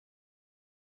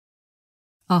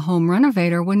A home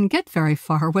renovator wouldn't get very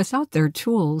far without their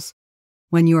tools.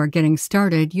 When you are getting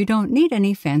started, you don't need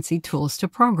any fancy tools to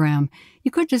program.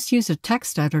 You could just use a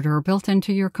text editor built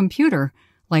into your computer,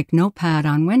 like Notepad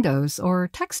on Windows or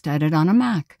TextEdit on a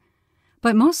Mac.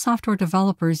 But most software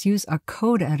developers use a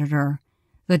code editor.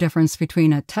 The difference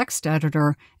between a text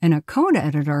editor and a code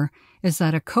editor is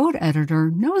that a code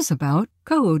editor knows about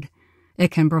code.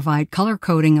 It can provide color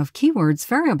coding of keywords,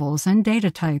 variables, and data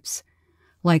types.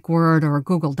 Like Word or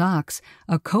Google Docs,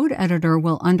 a code editor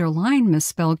will underline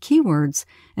misspelled keywords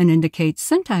and indicate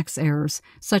syntax errors,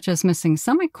 such as missing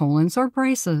semicolons or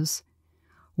braces.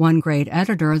 One great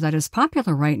editor that is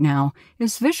popular right now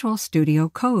is Visual Studio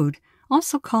Code,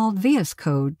 also called VS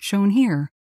Code, shown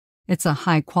here. It's a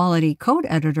high-quality code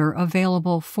editor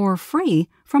available for free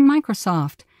from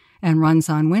Microsoft and runs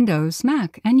on Windows,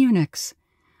 Mac, and Unix.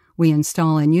 We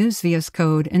install and use VS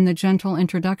Code in the Gentle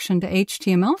Introduction to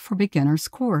HTML for Beginners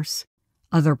course.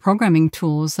 Other programming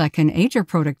tools that can aid your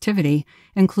productivity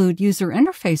include user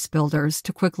interface builders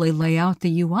to quickly lay out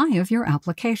the UI of your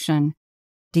application,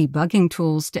 debugging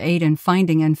tools to aid in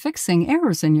finding and fixing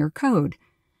errors in your code,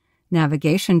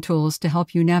 navigation tools to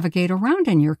help you navigate around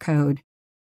in your code,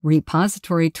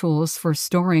 repository tools for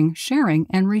storing, sharing,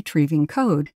 and retrieving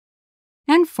code,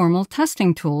 and formal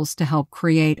testing tools to help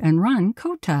create and run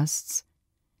code tests.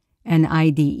 An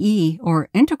IDE, or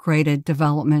Integrated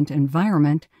Development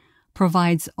Environment,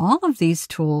 provides all of these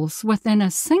tools within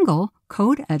a single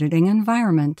code editing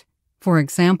environment. For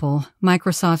example,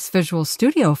 Microsoft's Visual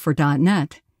Studio for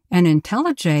 .NET and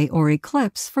IntelliJ or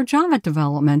Eclipse for Java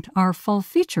development are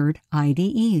full-featured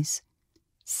IDEs.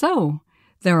 So,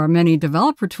 there are many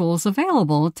developer tools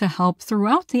available to help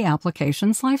throughout the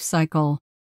application's lifecycle.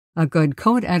 A good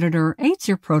code editor aids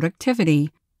your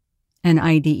productivity. An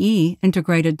IDE,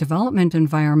 Integrated Development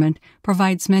Environment,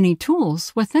 provides many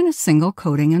tools within a single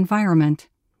coding environment.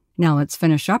 Now let's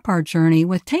finish up our journey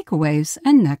with takeaways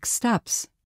and next steps.